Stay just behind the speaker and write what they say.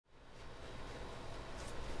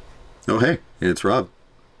Oh, hey, it's Rob.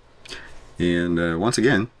 And once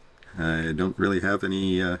again, I don't really have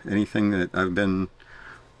anything that I've been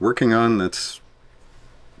working on that's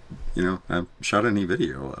I've shot any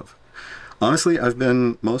video of. Honestly, I've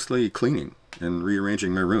been mostly cleaning and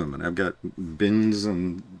rearranging my room, and I've got bins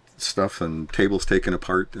and stuff and tables taken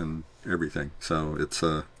apart and everything. So it's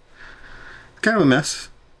kind of a mess,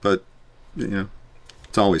 but you know,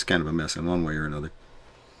 it's always kind of a mess in one way or another.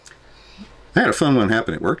 I had a fun one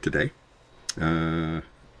happen at work today. Uh,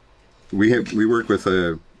 we work with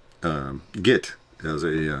a Git as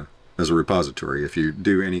a repository. If you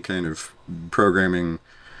do any kind of programming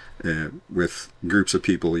with groups of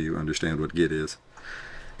people, you understand what Git is.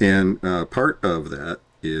 And part of that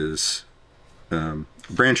is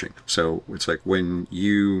branching. So it's like when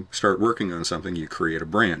you start working on something, you create a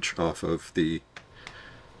branch uh, off of the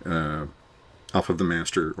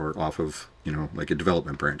master, or off of, like a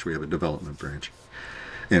development branch. We have a development branch.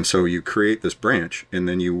 And so you create this branch, and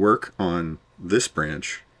then you work on this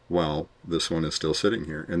branch while this one is still sitting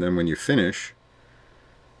here. And then when you finish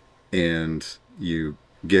and you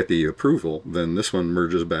get the approval, then this one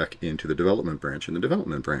merges back into the development branch, and the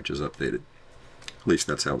development branch is updated. At least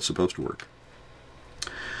that's how it's supposed to work.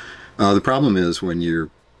 The problem is when you're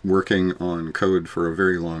working on code for a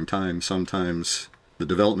very long time, sometimes the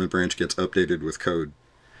development branch gets updated with code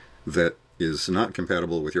that is not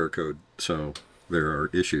compatible with your code, so there are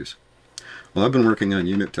issues. Well, I've been working on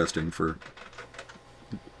unit testing for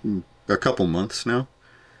a couple months now,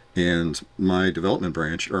 and my development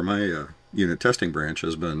branch, or my unit testing branch,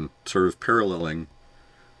 has been sort of paralleling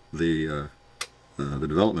the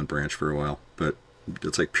development branch for a while. But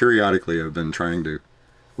it's like periodically I've been trying to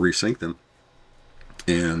resync them.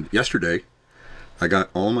 And yesterday, I got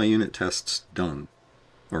all my unit tests done,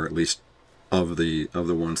 or at least of the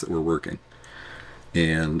ones that were working.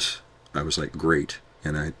 And I was like, great.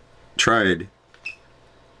 And I tried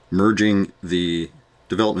merging the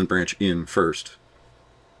development branch in first.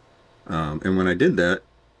 And when I did that,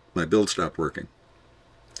 my build stopped working.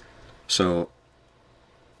 So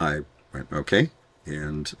I went, okay.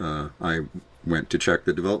 And I went to check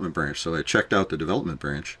the development branch. So I checked out the development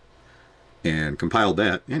branch and compiled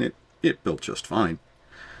that, and it built just fine.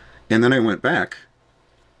 And then I went back,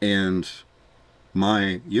 and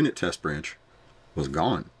my unit test branch was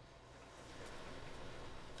gone.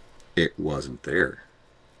 It wasn't there.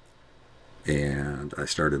 And I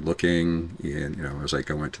started looking, and I was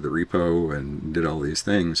like, I went to the repo and did all these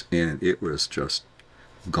things, and it was just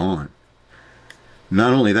gone.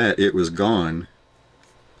 Not only that, it was gone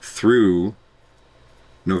through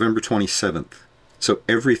November 27th. So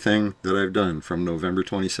everything that I've done from November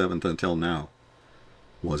 27th until now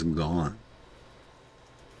was gone.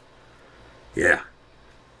 Yeah.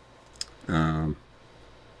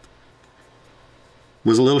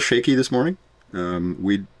 Was a little shaky this morning.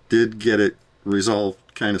 We did get it resolved,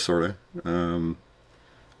 kind of, sort of.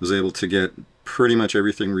 Was able to get pretty much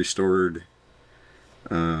everything restored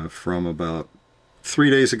from about 3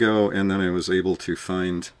 days ago, and then I was able to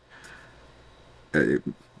find...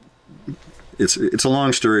 it's a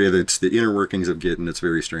long story. It's the inner workings of Git, and it's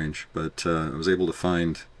very strange. But I was able to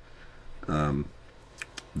find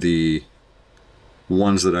the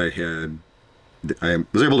ones that I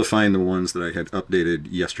was able to find the ones that I had updated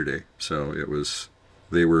yesterday. So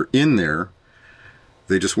they were in there.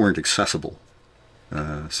 They just weren't accessible.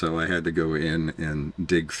 So I had to go in and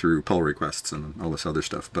dig through pull requests and all this other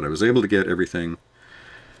stuff. But I was able to get everything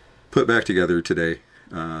put back together today.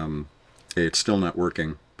 It's still not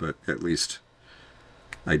working, but at least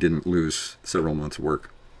I didn't lose several months of work.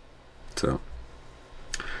 So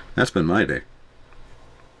that's been my day.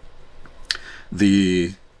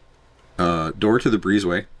 The door to the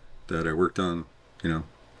breezeway that I worked on, a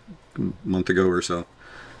month ago or so,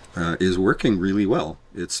 is working really well.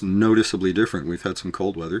 It's noticeably different. We've had some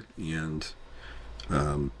cold weather, and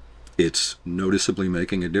it's noticeably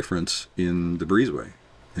making a difference in the breezeway.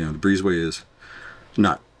 The breezeway is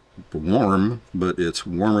not warm, but it's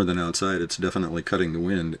warmer than outside. It's definitely cutting the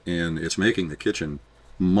wind, and it's making the kitchen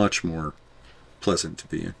much more pleasant to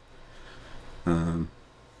be in.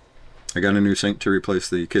 I got a new sink to replace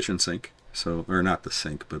the kitchen sink, or not the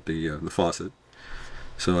sink, but the faucet.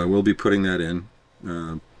 So I will be putting that in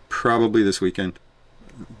probably this weekend.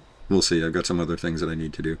 We'll see. I've got some other things that I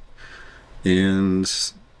need to do, and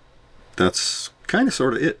that's kind of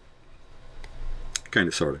sort of it. Kind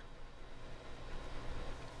of sort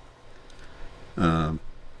of.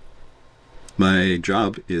 My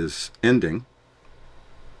job is ending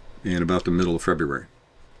in about the middle of February,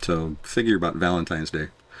 so figure about Valentine's Day.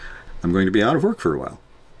 I'm going to be out of work for a while.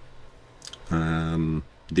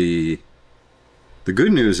 The The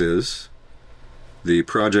good news is the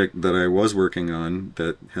project that I was working on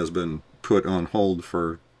that has been put on hold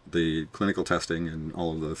for the clinical testing and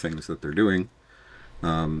all of the things that they're doing,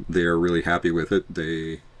 they are really happy with it.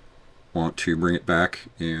 They want to bring it back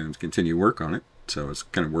and continue work on it. So it's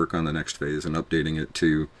kind of work on the next phase and updating it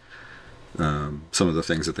to some of the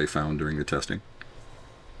things that they found during the testing.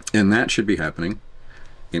 And that should be happening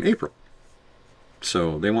in April.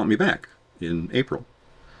 So they want me back in April.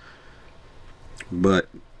 But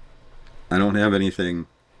I don't have anything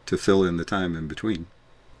to fill in the time in between.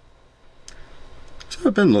 So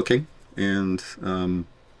I've been looking and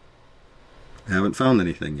haven't found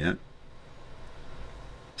anything yet.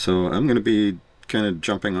 So I'm going to be kind of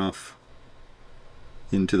jumping off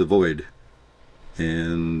into the void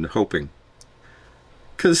and hoping.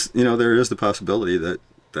 Because, you know, there is the possibility that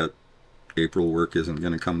that April work isn't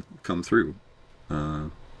going to come through.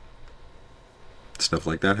 Stuff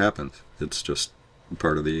like that happens. It's just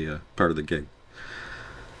part of the gig.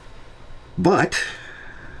 But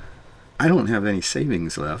I don't have any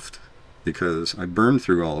savings left because I burned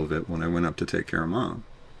through all of it when I went up to take care of Mom.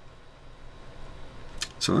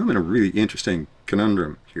 So I'm in a really interesting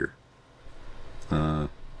conundrum here. I'm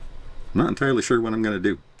not entirely sure what I'm going to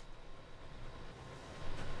do.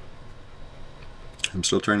 I'm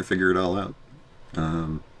still trying to figure it all out.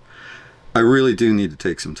 I really do need to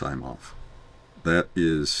take some time off. That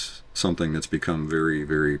is something that's become very,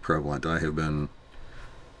 very prevalent. I have been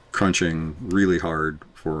crunching really hard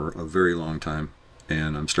for a very long time,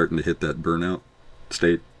 and I'm starting to hit that burnout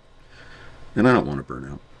state. And I don't want to burn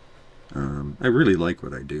out. I really like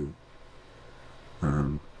what I do.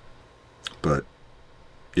 But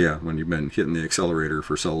yeah, when you've been hitting the accelerator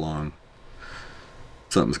for so long,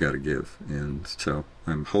 something's got to give. And so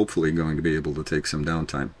I'm hopefully going to be able to take some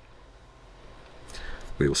downtime.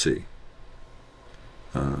 We will see.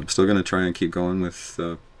 I'm still going to try and keep going with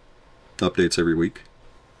updates every week.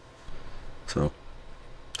 So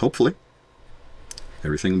hopefully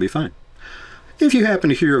everything will be fine. If you happen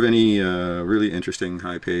to hear of any really interesting,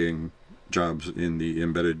 high-paying jobs in the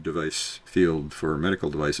embedded device field for medical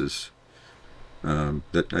devices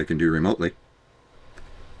that I can do remotely,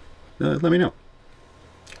 let me know.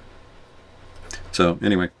 So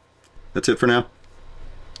anyway, that's it for now.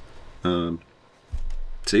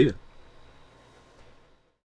 See ya.